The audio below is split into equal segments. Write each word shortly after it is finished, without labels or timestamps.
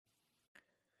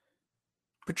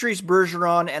Patrice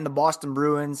Bergeron and the Boston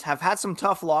Bruins have had some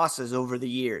tough losses over the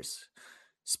years.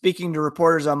 Speaking to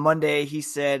reporters on Monday, he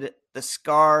said the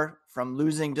scar from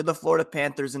losing to the Florida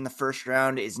Panthers in the first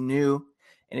round is new,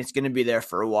 and it's going to be there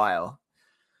for a while.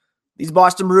 These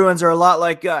Boston Bruins are a lot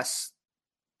like us.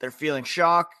 They're feeling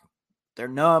shock, they're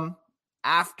numb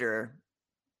after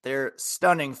their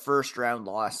stunning first-round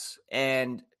loss.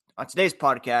 And on today's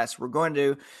podcast, we're going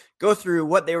to go through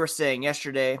what they were saying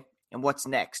yesterday and what's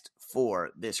next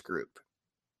for this group.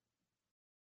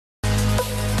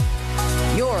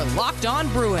 You're Locked On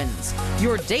Bruins,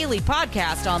 your daily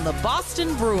podcast on the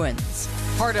Boston Bruins.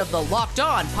 Part of the Locked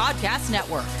On Podcast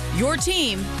Network, your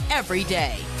team every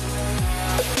day.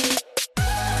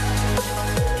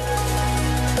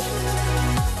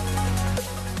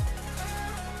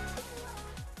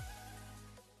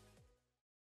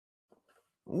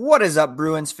 What is up,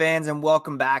 Bruins fans, and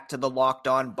welcome back to the Locked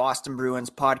On Boston Bruins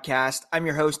podcast. I'm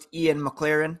your host, Ian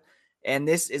McLaren, and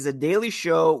this is a daily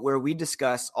show where we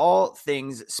discuss all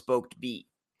things Spoked B.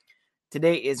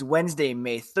 Today is Wednesday,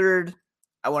 May 3rd.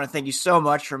 I want to thank you so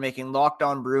much for making Locked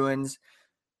On Bruins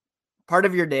part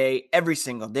of your day every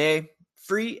single day,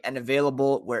 free and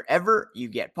available wherever you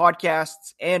get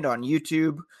podcasts and on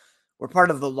YouTube. We're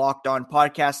part of the Locked On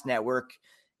Podcast Network,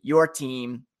 your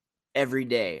team every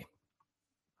day.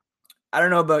 I don't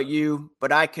know about you,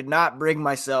 but I could not bring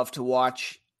myself to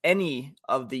watch any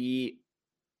of the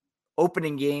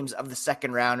opening games of the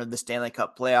second round of the Stanley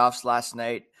Cup playoffs last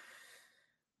night.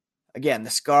 Again, the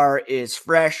scar is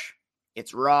fresh,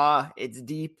 it's raw, it's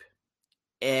deep,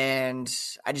 and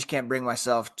I just can't bring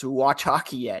myself to watch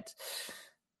hockey yet.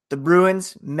 The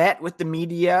Bruins met with the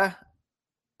media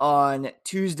on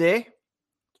Tuesday,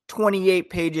 28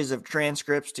 pages of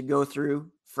transcripts to go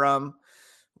through from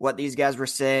what these guys were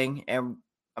saying, and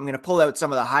I'm going to pull out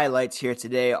some of the highlights here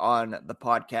today on the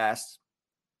podcast.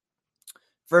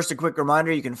 First, a quick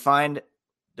reminder, you can find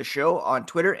the show on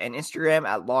Twitter and Instagram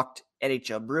at Locked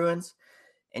NHL Bruins,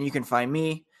 and you can find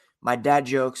me, my dad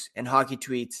jokes, and hockey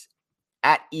tweets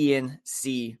at Ian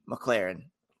C. McLaren.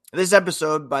 This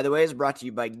episode, by the way, is brought to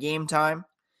you by Game Time.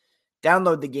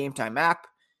 Download the Game Time app,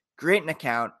 create an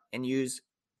account, and use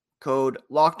code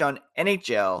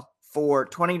LOCKEDONNHL for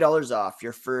 $20 off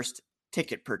your first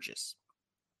ticket purchase.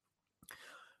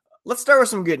 Let's start with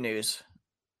some good news.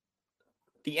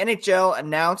 The NHL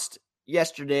announced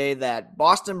yesterday that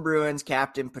Boston Bruins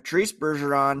captain Patrice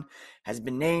Bergeron has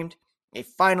been named a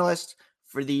finalist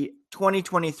for the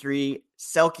 2023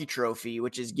 Selke Trophy,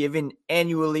 which is given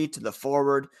annually to the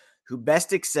forward who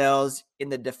best excels in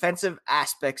the defensive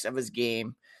aspects of his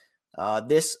game.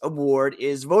 This award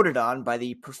is voted on by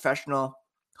the Professional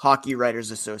Hockey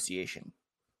Writers Association.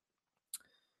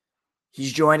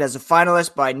 He's joined as a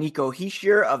finalist by Nico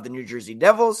Hischier of the New Jersey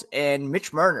Devils and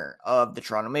Mitch Marner of the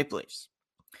Toronto Maple Leafs.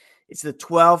 It's the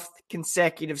 12th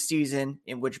consecutive season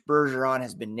in which Bergeron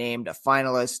has been named a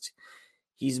finalist.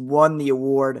 He's won the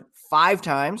award 5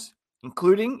 times,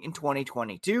 including in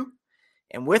 2022,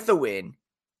 and with the win,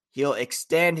 he'll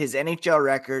extend his NHL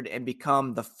record and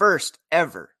become the first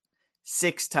ever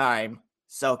 6-time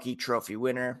Selke Trophy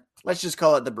winner. Let's just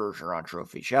call it the Bergeron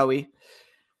Trophy, shall we?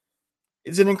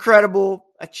 It's an incredible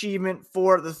achievement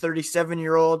for the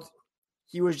 37-year-old.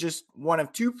 He was just one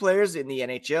of 2 players in the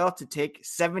NHL to take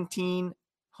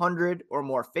 1,700 or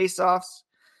more faceoffs,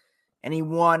 and he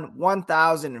won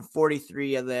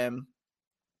 1,043 of them,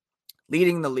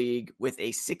 leading the league with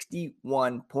a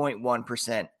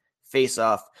 61.1%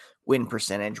 faceoff win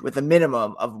percentage with a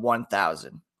minimum of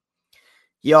 1,000.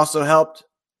 He also helped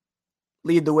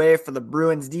lead the way for the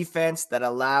Bruins defense that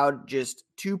allowed just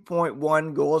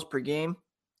 2.1 goals per game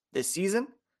this season,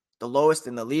 the lowest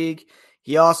in the league.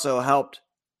 He also helped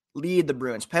lead the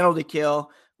Bruins penalty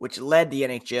kill, which led the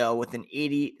NHL with an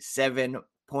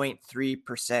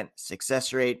 87.3%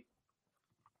 success rate.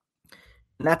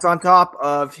 And that's on top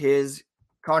of his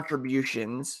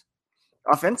contributions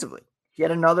offensively. He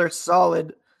had another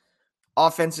solid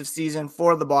offensive season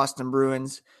for the Boston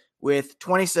Bruins with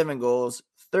 27 goals,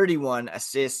 31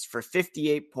 assists for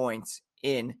 58 points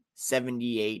in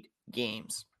 78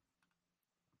 games.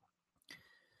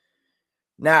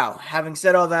 Now, having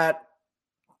said all that,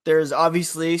 there's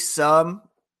obviously some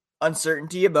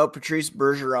uncertainty about Patrice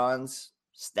Bergeron's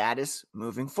status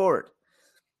moving forward.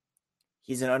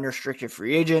 He's an unrestricted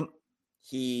free agent.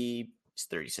 He is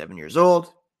 37 years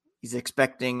old. He's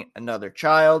expecting another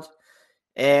child.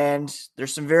 And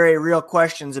there's some very real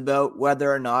questions about whether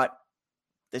or not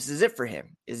this is it for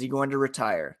him. Is he going to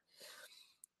retire?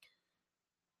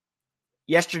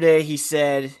 Yesterday, he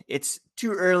said it's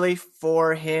too early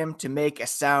for him to make a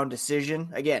sound decision.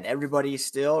 Again, everybody is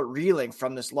still reeling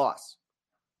from this loss.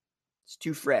 It's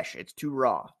too fresh. It's too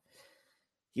raw.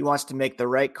 He wants to make the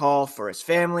right call for his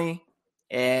family,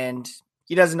 and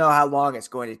he doesn't know how long it's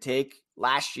going to take.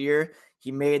 Last year,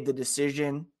 he made the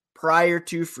decision prior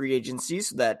to free agency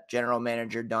so that general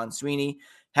manager Don Sweeney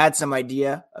had some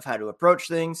idea of how to approach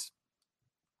things.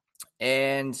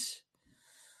 And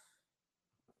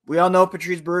we all know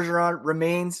Patrice Bergeron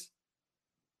remains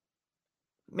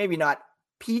maybe not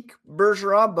peak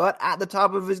Bergeron, but at the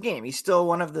top of his game. He's still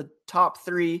one of the top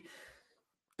 3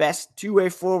 best two-way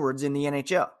forwards in the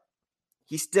NHL.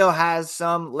 He still has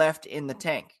some left in the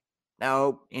tank.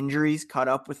 Now, injuries caught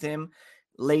up with him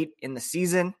late in the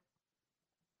season.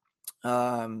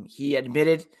 He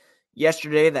admitted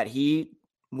yesterday that he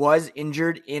was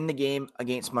injured in the game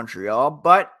against Montreal,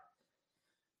 but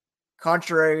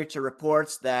contrary to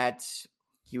reports that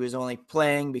he was only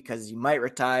playing because he might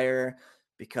retire,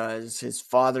 because his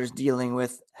father's dealing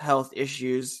with health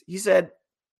issues, he said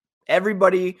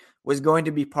everybody was going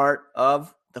to be part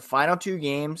of the final 2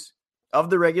 games of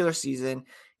the regular season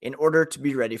in order to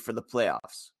be ready for the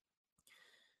playoffs.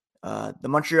 The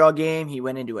Montreal game, he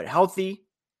went into it healthy.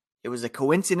 It was a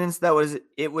coincidence that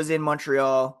it was in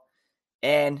Montreal,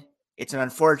 and it's an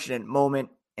unfortunate moment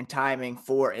and timing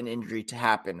for an injury to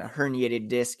happen, a herniated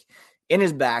disc in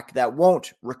his back that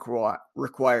won't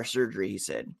require surgery, he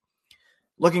said.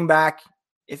 Looking back,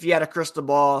 if he had a crystal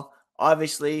ball,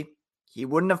 obviously he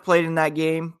wouldn't have played in that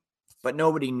game, but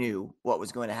nobody knew what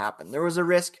was going to happen. There was a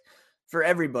risk for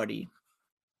everybody.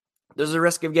 There's a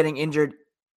risk of getting injured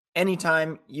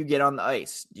anytime you get on the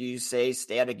ice. Do you say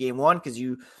stay out of game 1 because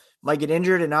you might get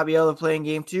injured and not be able to play in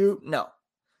game 2? No.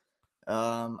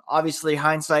 Obviously,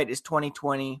 hindsight is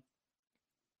 2020.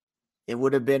 It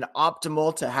would have been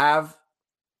optimal to have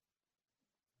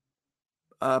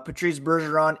Patrice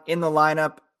Bergeron in the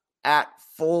lineup at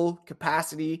full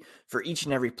capacity for each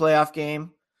and every playoff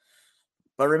game.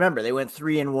 But remember, they went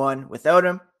 3-1 without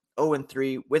him,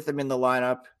 0-3 with him in the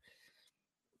lineup.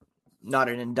 Not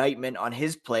an indictment on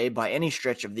his play by any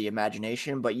stretch of the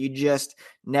imagination, but you just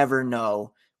never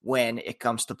know when it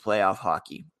comes to playoff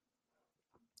hockey.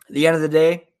 At the end of the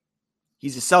day,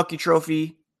 he's a Selke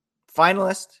Trophy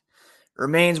finalist,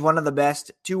 remains one of the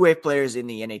best two-way players in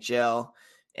the NHL,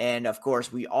 and of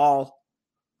course, we all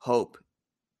hope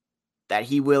that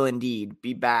he will indeed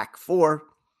be back for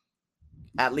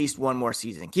at least one more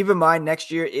season. Keep in mind,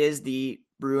 next year is the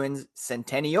Bruins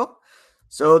centennial,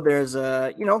 so there's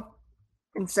a,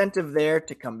 incentive there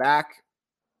to come back.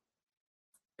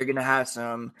 They're going to have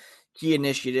some key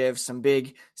initiatives, some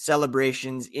big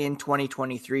celebrations in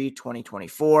 2023,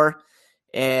 2024,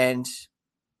 and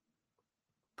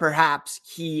perhaps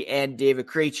he and David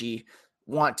Krejci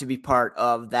want to be part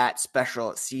of that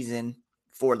special season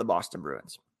for the Boston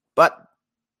Bruins. But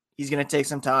he's going to take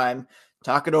some time,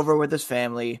 talk it over with his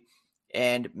family,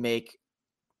 and make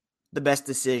the best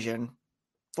decision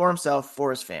for himself, for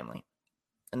his family.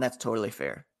 And that's totally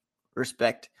fair.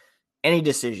 Respect any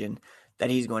decision that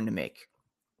he's going to make.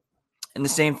 And the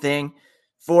same thing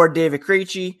for David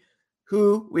Krejci,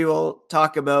 who we will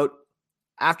talk about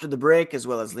after the break, as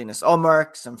well as Linus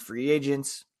Ullmark, some free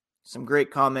agents, some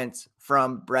great comments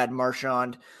from Brad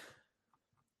Marchand.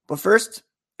 But first,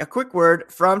 a quick word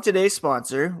from today's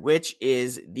sponsor, which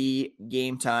is the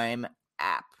Game Time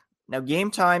app. Now,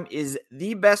 Game Time is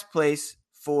the best place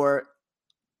for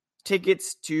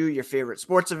tickets to your favorite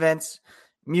sports events,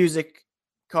 music,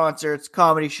 concerts,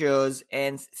 comedy shows,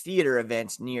 and theater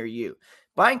events near you.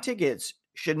 Buying tickets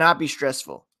should not be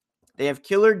stressful. They have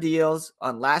killer deals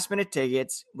on last-minute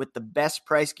tickets with the best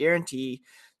price guarantee,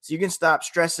 so you can stop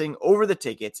stressing over the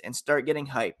tickets and start getting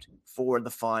hyped for the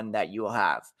fun that you will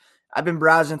have. I've been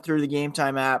browsing through the Game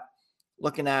Time app,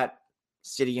 looking at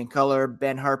City and Color,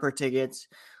 Ben Harper tickets,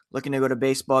 looking to go to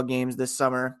baseball games this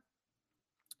summer.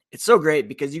 It's so great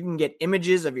because you can get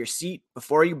images of your seat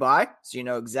before you buy, so you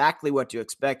know exactly what to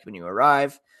expect when you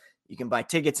arrive. You can buy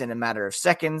tickets in a matter of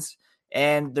seconds,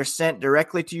 and they're sent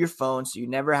directly to your phone, so you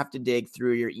never have to dig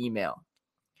through your email.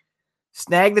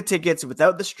 Snag the tickets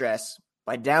without the stress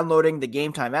by downloading the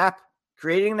Game Time app,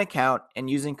 creating an account, and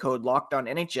using code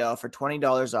LOCKEDONNHL for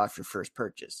 $20 off your first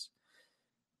purchase.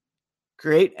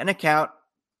 Create an account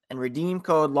and redeem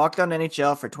code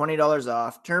LOCKEDONNHL for $20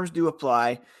 off. Terms do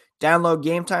apply. Download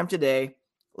Game Time today.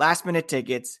 Last minute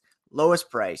tickets,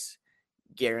 lowest price,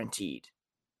 guaranteed.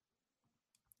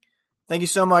 Thank you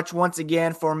so much once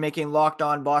again for making Locked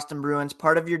On Boston Bruins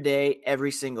part of your day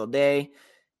every single day.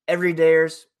 Every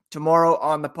dayers, tomorrow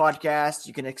on the podcast,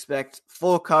 you can expect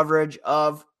full coverage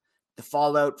of the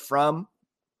fallout from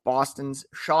Boston's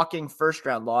shocking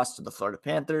first-round loss to the Florida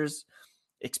Panthers,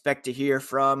 expect to hear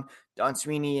from Don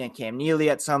Sweeney and Cam Neely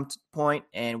at some point,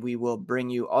 and we will bring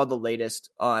you all the latest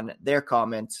on their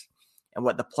comments and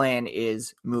what the plan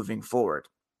is moving forward.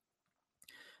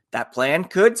 That plan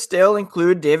could still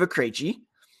include David Krejci.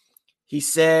 He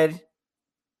said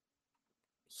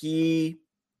he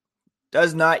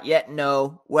does not yet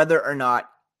know whether or not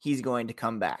he's going to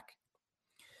come back.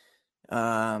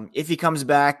 If he comes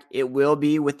back, it will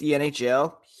be with the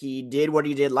NHL. He did what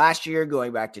he did last year,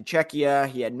 going back to Czechia.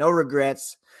 He had no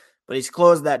regrets, but he's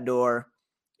closed that door,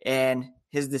 and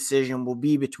his decision will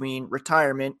be between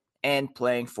retirement and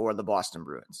playing for the Boston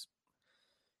Bruins.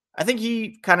 I think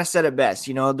he kind of said it best.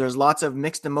 You know, there's lots of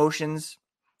mixed emotions.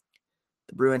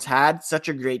 The Bruins had such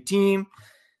a great team.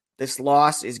 This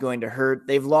loss is going to hurt.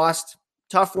 They've lost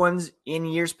tough ones in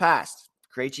years past.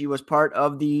 Krejci was part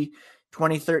of the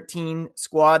 2013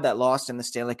 squad that lost in the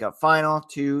Stanley Cup final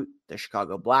to the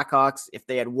Chicago Blackhawks. If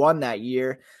they had won that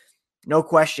year, no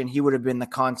question, he would have been the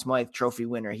Conn Smythe Trophy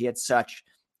winner. He had such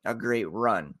a great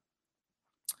run.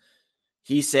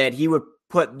 He said he would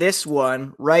put this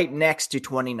one right next to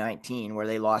 2019, where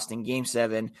they lost in Game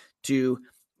 7 to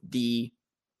the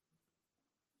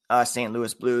St.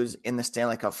 Louis Blues in the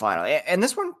Stanley Cup final. And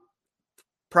this one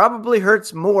probably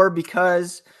hurts more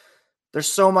because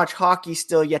there's so much hockey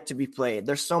still yet to be played.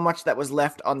 There's so much that was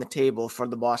left on the table for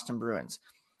the Boston Bruins.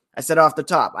 I said off the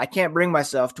top, I can't bring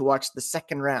myself to watch the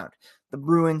second round. The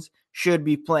Bruins should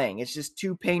be playing. It's just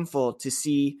too painful to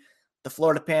see the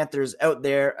Florida Panthers out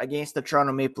there against the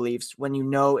Toronto Maple Leafs when you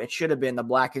know it should have been the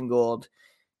black and gold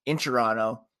in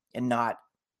Toronto and not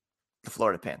the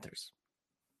Florida Panthers.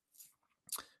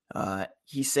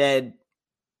 He said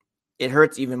it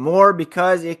hurts even more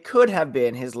because it could have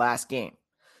been his last game.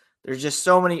 There's just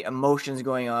so many emotions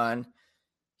going on.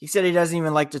 He said he doesn't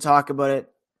even like to talk about it.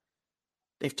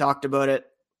 They've talked about it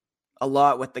a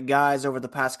lot with the guys over the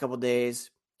past couple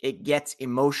days. It gets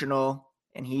emotional,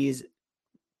 and he's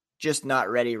just not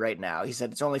ready right now. He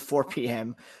said it's only 4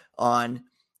 p.m. on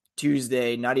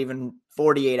Tuesday, not even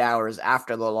 48 hours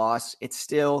after the loss. It's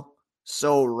still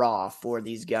so raw for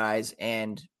these guys,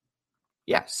 and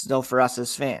yeah, still for us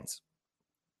as fans.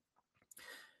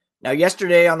 Now,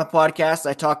 yesterday on the podcast,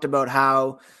 I talked about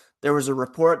how there was a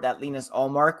report that Linus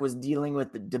Ullmark was dealing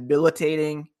with the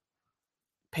debilitating,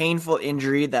 painful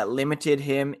injury that limited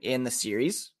him in the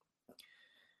series.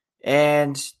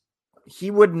 And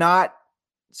he would not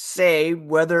say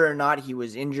whether or not he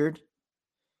was injured.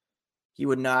 He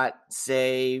would not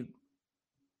say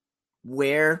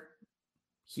where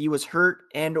he was hurt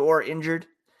and or injured.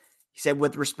 He said,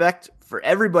 with respect for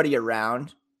everybody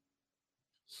around,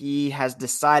 he has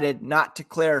decided not to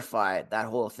clarify that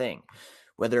whole thing,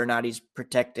 whether or not he's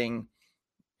protecting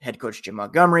head coach Jim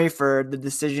Montgomery for the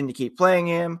decision to keep playing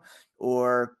him,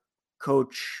 or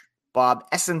coach Bob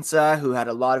Essensa, who had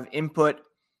a lot of input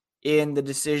in the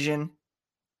decision.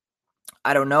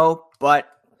 I don't know, but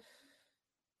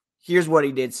here's what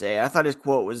he did say. I thought his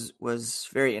quote was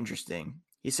very interesting.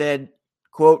 He said,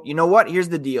 quote, "You know what? Here's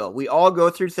the deal. We all go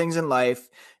through things in life,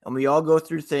 and we all go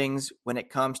through things when it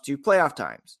comes to playoff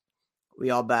times. We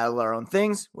all battle our own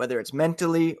things, whether it's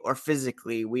mentally or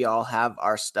physically. We all have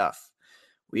our stuff.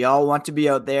 We all want to be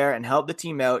out there and help the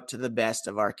team out to the best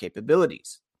of our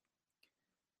capabilities.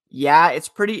 Yeah, it's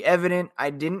pretty evident I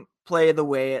didn't play the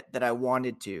way that I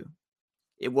wanted to.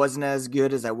 It wasn't as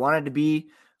good as I wanted to be,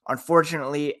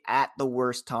 unfortunately, at the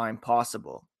worst time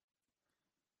possible.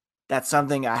 That's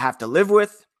something I have to live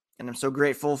with, and I'm so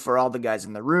grateful for all the guys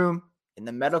in the room, in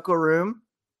the medical room,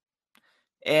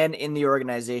 and in the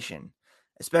organization,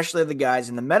 especially the guys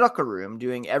in the medical room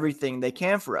doing everything they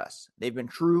can for us. They've been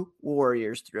true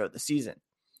warriors throughout the season.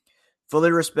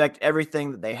 Fully respect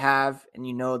everything that they have, and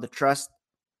you know the trust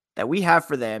that we have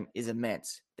for them is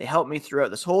immense. They helped me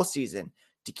throughout this whole season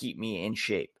to keep me in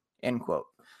shape." End quote.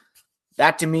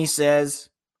 That to me says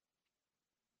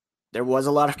there was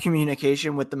a lot of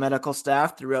communication with the medical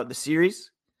staff throughout the series.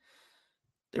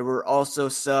 There were also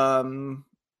some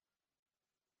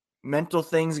mental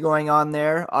things going on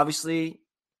there. Obviously,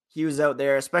 he was out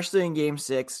there, especially in Game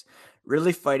 6,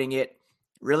 really fighting it,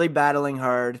 really battling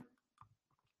hard,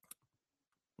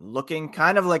 looking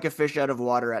kind of like a fish out of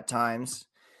water at times.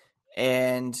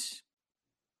 And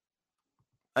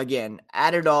again,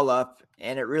 add it all up,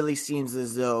 and it really seems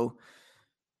as though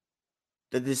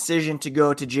the decision to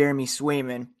go to Jeremy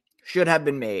Swayman should have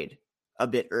been made a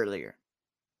bit earlier.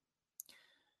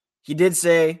 He did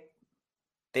say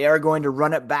they are going to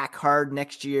run it back hard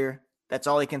next year. That's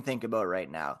all he can think about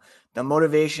right now. The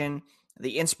motivation,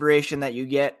 the inspiration that you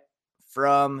get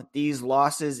from these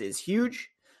losses is huge.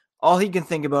 All he can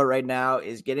think about right now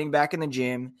is getting back in the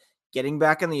gym, getting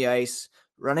back on the ice,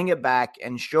 running it back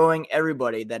and showing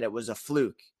everybody that it was a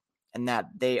fluke and that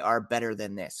they are better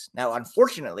than this. Now,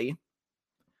 unfortunately,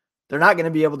 they're not going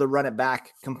to be able to run it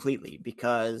back completely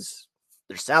because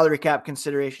there's salary cap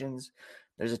considerations.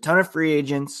 There's a ton of free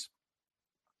agents,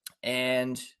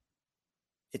 and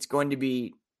it's going to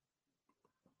be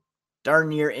darn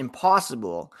near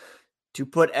impossible to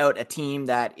put out a team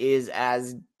that is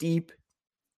as deep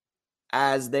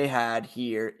as they had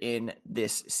here in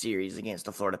this series against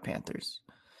the Florida Panthers.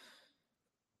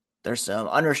 There's some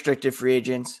unrestricted free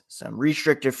agents, some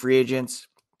restricted free agents,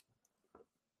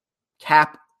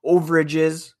 cap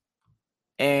overages,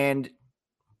 and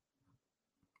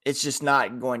it's just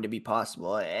not going to be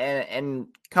possible. And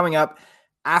coming up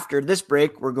after this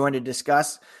break, we're going to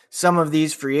discuss some of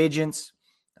these free agents,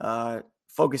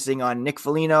 focusing on Nick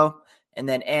Foligno, and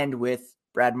then end with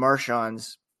Brad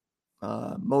Marchand's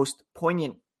most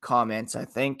poignant comments, I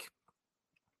think.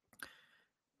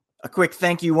 A quick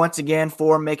thank you once again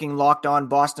for making Locked On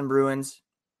Boston Bruins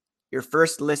your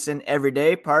first listen every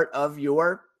day, part of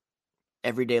your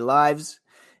everyday lives.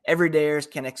 Everydayers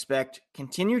can expect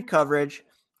continued coverage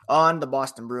on the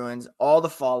Boston Bruins, all the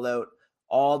fallout,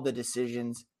 all the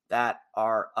decisions that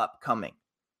are upcoming.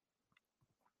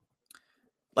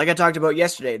 Like I talked about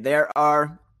yesterday, there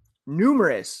are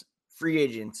numerous free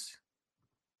agents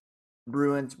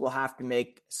Bruins will have to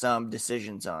make some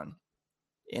decisions on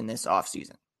in this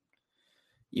offseason.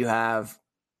 You have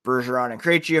Bergeron and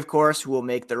Krejci, of course, who will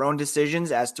make their own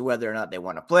decisions as to whether or not they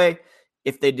want to play.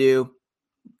 If they do,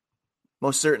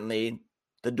 most certainly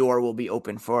the door will be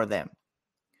open for them.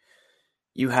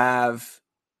 You have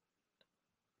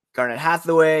Garnet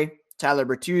Hathaway, Tyler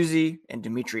Bertuzzi, and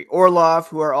Dmitry Orlov,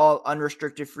 who are all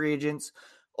unrestricted free agents.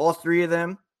 All three of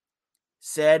them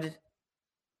said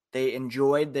they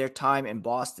enjoyed their time in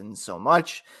Boston so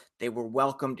much. They were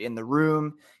welcomed in the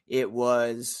room. It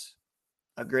was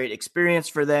a great experience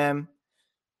for them,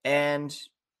 and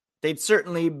they'd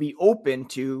certainly be open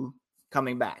to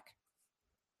coming back.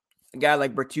 A guy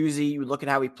like Bertuzzi, you look at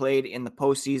how he played in the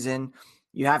postseason,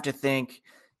 you have to think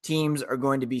teams are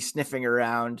going to be sniffing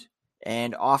around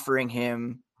and offering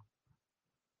him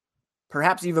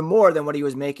perhaps even more than what he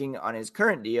was making on his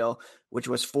current deal, which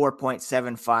was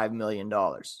 $4.75 million.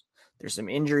 There's some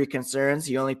injury concerns.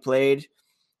 He only played,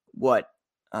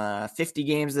 50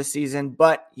 games this season,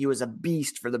 but he was a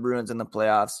beast for the Bruins in the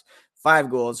playoffs. 5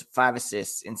 goals, 5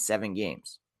 assists in 7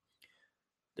 games.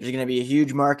 There's going to be a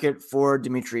huge market for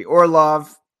Dmitry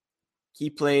Orlov. He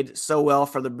played so well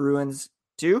for the Bruins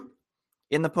too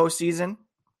in the postseason.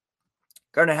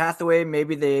 Garnet Hathaway,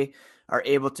 maybe they are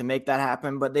able to make that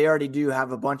happen, but they already do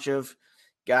have a bunch of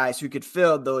guys who could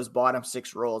fill those bottom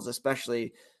 6 roles,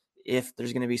 especially if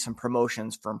there's going to be some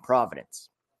promotions from Providence.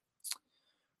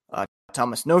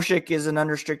 Thomas Nosek is an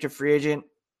unrestricted free agent,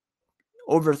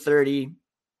 over 30.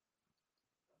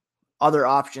 Other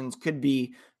options could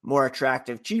be more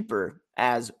attractive, cheaper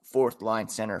as fourth line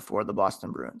center for the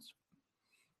Boston Bruins.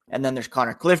 And then there's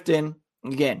Connor Clifton.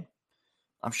 Again,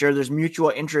 I'm sure there's mutual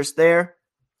interest there,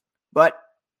 but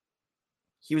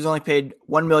he was only paid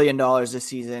 $1 million this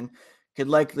season, could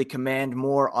likely command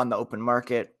more on the open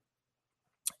market.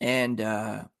 And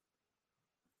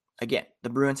again, the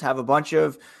Bruins have a bunch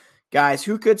of guys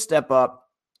who could step up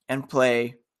and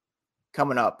play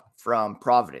coming up from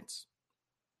Providence.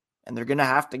 And they're going to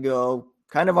have to go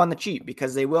kind of on the cheap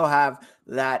because they will have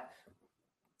that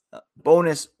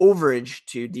bonus overage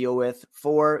to deal with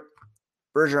for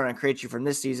Bergeron and Krejci from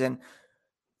this season,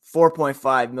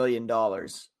 $4.5 million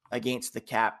against the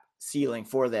cap ceiling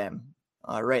for them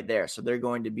right there. So they're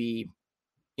going to be,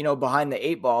 behind the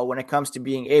 8 ball when it comes to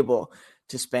being able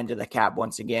to spend to the cap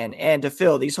once again and to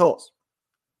fill these holes.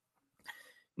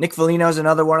 Nick Foligno is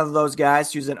another one of those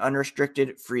guys who's an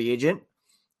unrestricted free agent.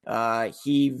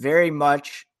 He very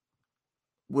much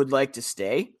would like to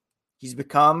stay. He's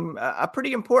become a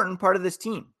pretty important part of this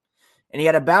team. And he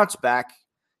had a bounce back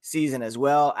season as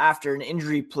well after an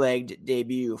injury-plagued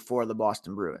debut for the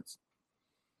Boston Bruins.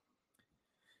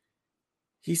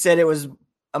 He said it was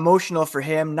emotional for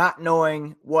him not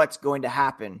knowing what's going to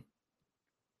happen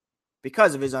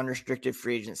because of his unrestricted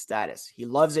free agent status. He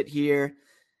loves it here.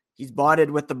 He's bonded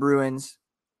with the Bruins.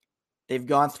 They've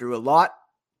gone through a lot.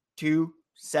 2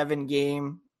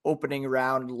 7-game opening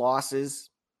round losses.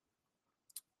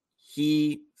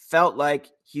 He felt like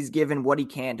he's given what he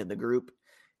can to the group,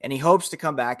 and he hopes to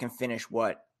come back and finish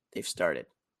what they've started.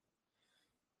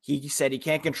 He said he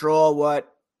can't control what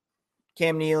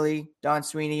Cam Neely, Don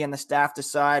Sweeney, and the staff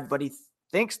decide, but he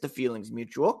thinks the feeling's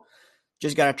mutual.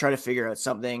 Just got to try to figure out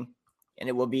something, and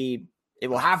it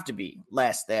will have to be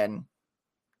less than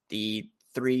the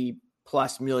 $3+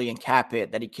 plus million cap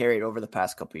hit that he carried over the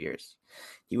past couple of years.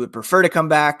 He would prefer to come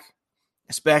back,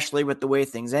 especially with the way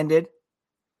things ended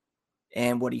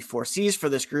and what he foresees for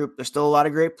this group. There's still a lot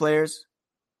of great players.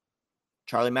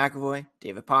 Charlie McAvoy,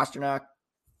 David Pastrnak,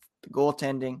 the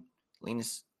goaltending,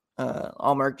 Linus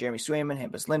Ullmark, Jeremy Swayman,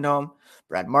 Hampus Lindholm,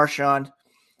 Brad Marchand.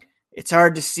 It's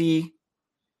hard to see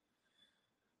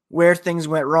where things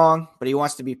went wrong, but he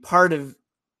wants to be part of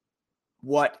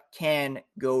what can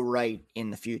go right in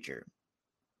the future.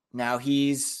 Now,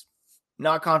 he's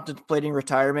not contemplating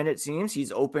retirement, it seems.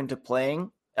 He's open to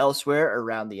playing elsewhere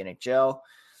around the NHL.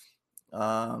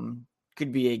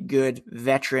 Could be a good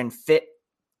veteran fit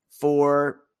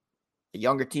for a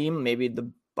younger team, maybe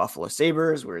the Buffalo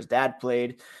Sabres, where his dad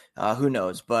played. Who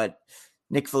knows? But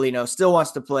Nick Foligno still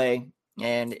wants to play,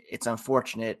 and it's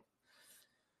unfortunate.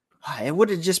 It would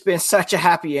have just been such a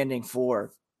happy ending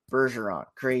for Bergeron,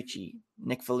 Krejci,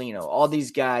 Nick Foligno, all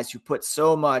these guys who put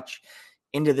so much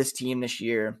into this team this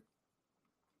year.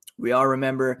 We all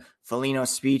remember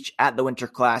Foligno's speech at the Winter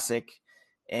Classic,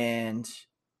 and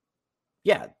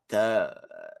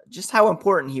just how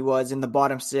important he was in the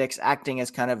bottom six, acting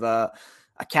as kind of a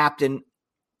captain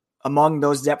among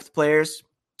those depth players.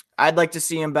 I'd like to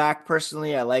see him back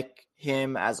personally. I like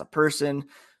him as a person,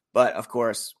 but of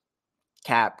course,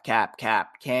 cap.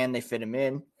 Can they fit him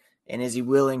in? And is he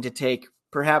willing to take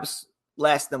perhaps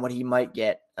less than what he might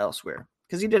get elsewhere?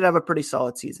 Because he did have a pretty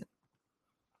solid season.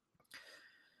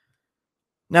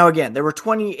 Now, again, there were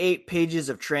 28 pages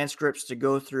of transcripts to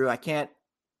go through. I can't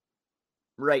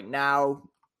right now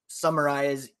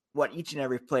summarize what each and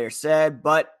every player said,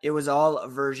 but it was all a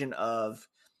version of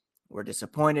we're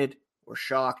disappointed, we're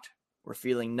shocked, we're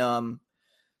feeling numb,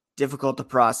 difficult to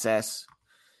process.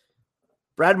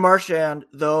 Brad Marchand,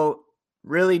 though,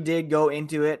 really did go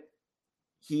into it.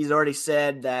 He's already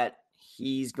said that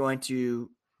he's going to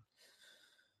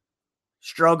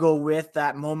struggle with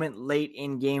that moment late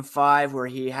in Game 5 where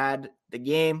he had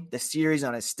the series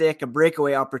on his stick, a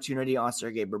breakaway opportunity on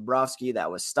Sergei Bobrovsky that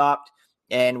was stopped,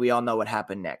 and we all know what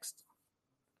happened next.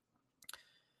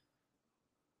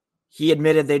 He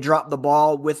admitted they dropped the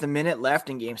ball with a minute left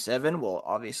in Game 7. Well,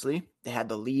 obviously, they had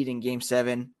the lead in Game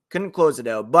 7, couldn't close it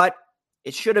out, but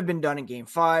it should have been done in Game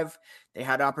 5. They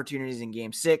had opportunities in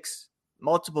Game 6,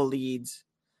 multiple leads.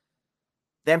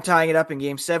 Them tying it up in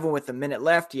Game 7 with a minute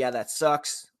left, yeah, that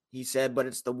sucks, he said, but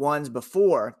it's the ones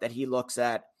before that he looks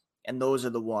at, and those are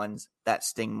the ones that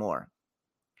sting more.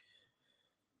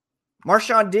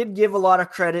 Marchand did give a lot of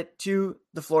credit to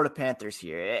the Florida Panthers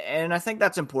here, and I think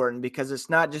that's important because it's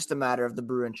not just a matter of the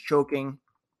Bruins choking,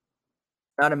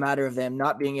 not a matter of them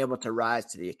not being able to rise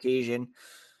to the occasion.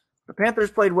 The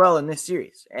Panthers played well in this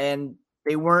series, and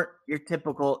they weren't your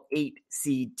typical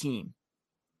 8-seed team.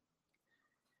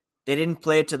 They didn't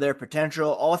play to their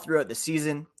potential all throughout the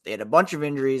season. They had a bunch of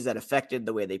injuries that affected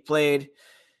the way they played,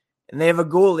 and they have a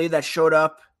goalie that showed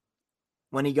up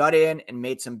when he got in and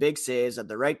made some big saves at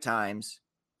the right times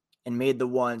and made the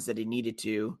ones that he needed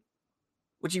to,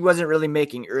 which he wasn't really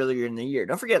making earlier in the year.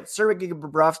 Don't forget, Sergei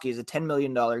Bobrovsky is a $10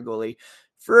 million goalie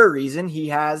for a reason. He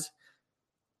has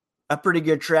a pretty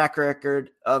good track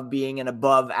record of being an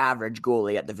above average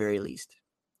goalie at the very least.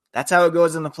 That's how it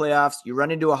goes in the playoffs. You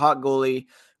run into a hot goalie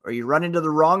or you run into the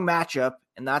wrong matchup,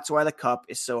 and that's why the cup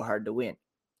is so hard to win.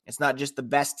 It's not just the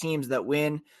best teams that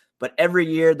win, but every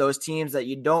year, those teams that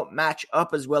you don't match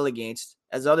up as well against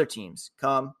as other teams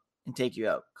come and take you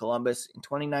out. Columbus in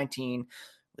 2019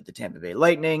 with the Tampa Bay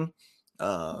Lightning,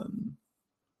 the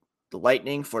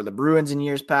Lightning for the Bruins in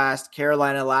years past,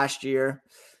 Carolina last year.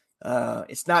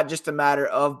 It's not just a matter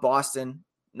of Boston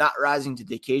not rising to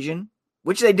the occasion,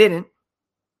 which they didn't.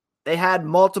 They had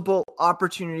multiple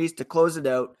opportunities to close it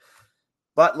out,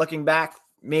 but looking back,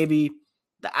 maybe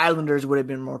the Islanders would have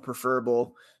been more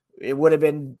preferable. It would have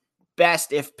been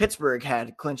best if Pittsburgh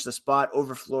had clinched the spot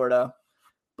over Florida,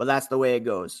 but that's the way it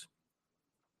goes.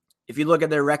 If you look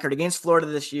at their record against Florida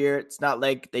this year, it's not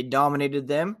like they dominated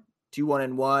them,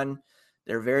 2-1-1.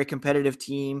 They're a very competitive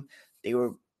team. They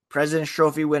were President's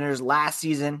Trophy winners last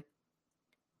season.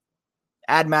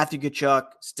 Add Matthew Tkachuk,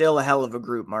 still a hell of a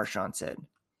group, Marchand said.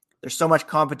 There's so much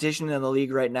competition in the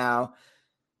league right now.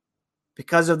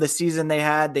 Because of the season they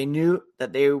had, they knew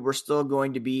that they were still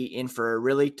going to be in for a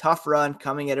really tough run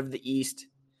coming out of the East.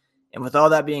 And with all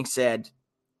that being said,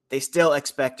 they still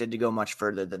expected to go much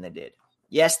further than they did.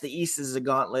 Yes, the East is a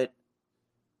gauntlet.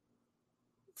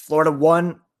 Florida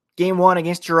won Game 1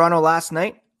 against Toronto last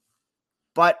night.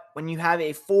 But when you have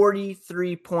a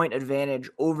 43-point advantage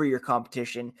over your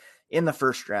competition in the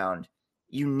first round,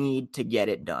 you need to get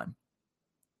it done.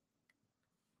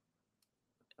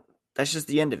 That's just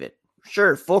the end of it.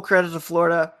 Sure, full credit to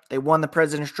Florida. They won the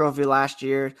President's Trophy last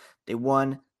year. They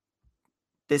won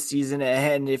this season.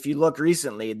 And if you look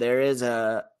recently, there is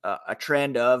a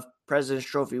trend of President's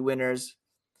Trophy winners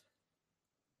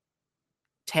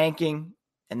tanking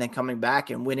and then coming back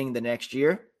and winning the next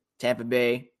year. Tampa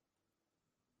Bay,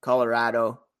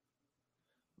 Colorado,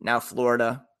 now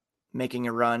Florida making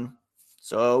a run.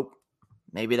 So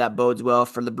maybe that bodes well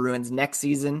for the Bruins next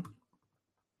season.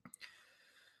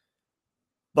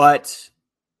 But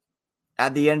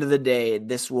at the end of the day,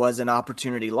 this was an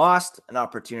opportunity lost, an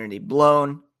opportunity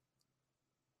blown.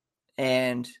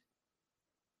 And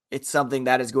it's something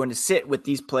that is going to sit with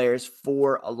these players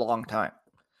for a long time.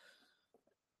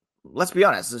 Let's be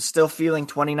honest, it's still feeling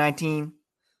 2019,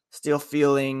 still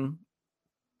feeling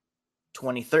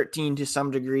 2013 to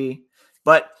some degree.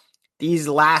 But these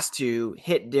last two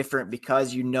hit different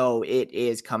because you know it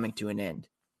is coming to an end.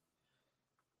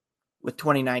 With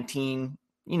 2019,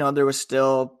 there was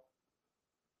still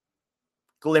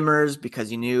glimmers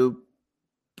because you knew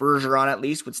Bergeron at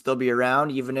least would still be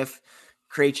around, even if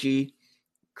Krejci,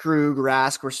 Krug,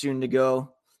 Rask were soon to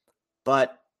go.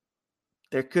 But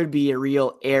there could be a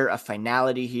real air of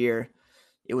finality here.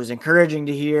 It was encouraging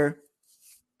to hear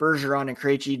Bergeron and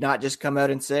Krejci not just come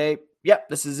out and say, yep,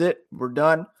 this is it, we're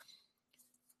done.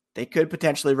 They could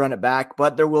potentially run it back,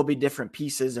 but there will be different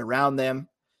pieces around them.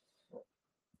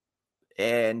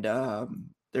 And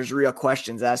there's real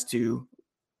questions as to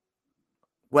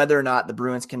whether or not the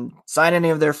Bruins can sign any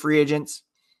of their free agents.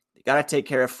 They got to take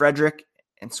care of Frederick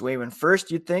and Swayman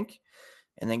first, you'd think,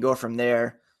 and then go from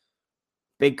there.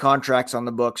 Big contracts on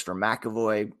the books for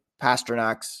McAvoy,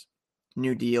 Pasternak's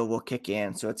new deal will kick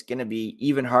in. So it's going to be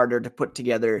even harder to put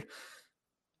together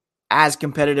as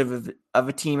competitive of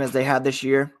a team as they had this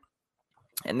year.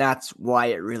 And that's why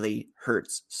it really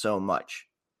hurts so much.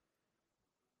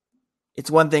 It's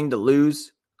one thing to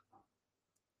lose.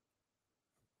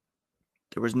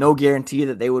 There was no guarantee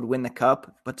that they would win the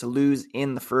cup, but to lose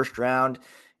in the first round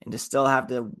and to still have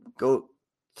to go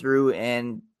through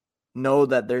and know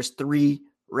that there's 3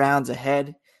 rounds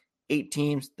ahead, 8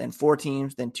 teams, then 4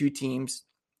 teams, then 2 teams,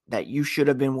 that you should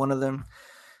have been one of them.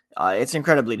 It's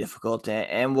incredibly difficult,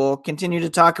 and we'll continue to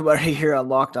talk about it here on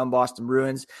Locked on Boston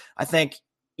Bruins. I thank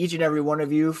each and every one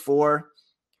of you for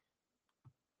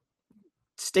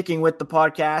sticking with the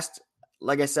podcast.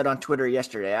 Like I said on Twitter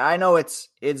yesterday, I know it's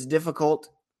difficult.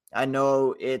 I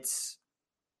know it's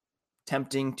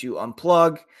tempting to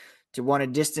unplug, to want to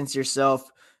distance yourself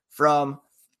from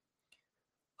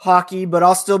hockey, but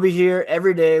I'll still be here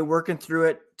every day working through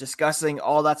it, discussing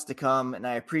all that's to come. And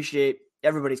I appreciate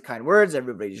everybody's kind words.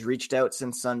 Everybody's reached out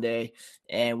since Sunday,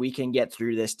 and we can get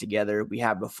through this together. We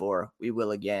have before, we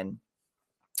will again.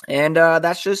 And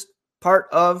that's just part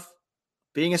of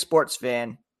being a sports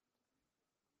fan,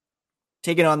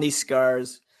 taking on these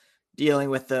scars, dealing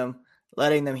with them,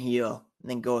 letting them heal, and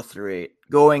then going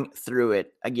through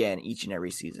it again each and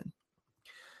every season.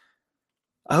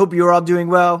 I hope you're all doing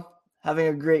well, having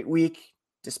a great week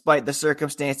despite the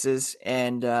circumstances,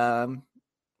 and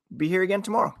be here again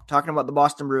tomorrow talking about the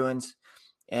Boston Bruins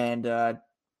and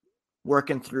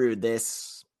working through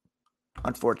this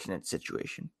unfortunate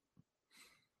situation.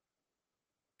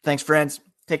 Thanks, friends.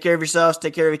 Take care of yourselves.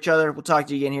 Take care of each other. We'll talk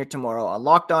to you again here tomorrow on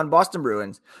Locked On Boston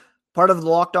Bruins, part of the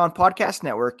Locked On Podcast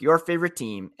Network, your favorite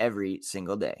team every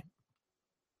single day.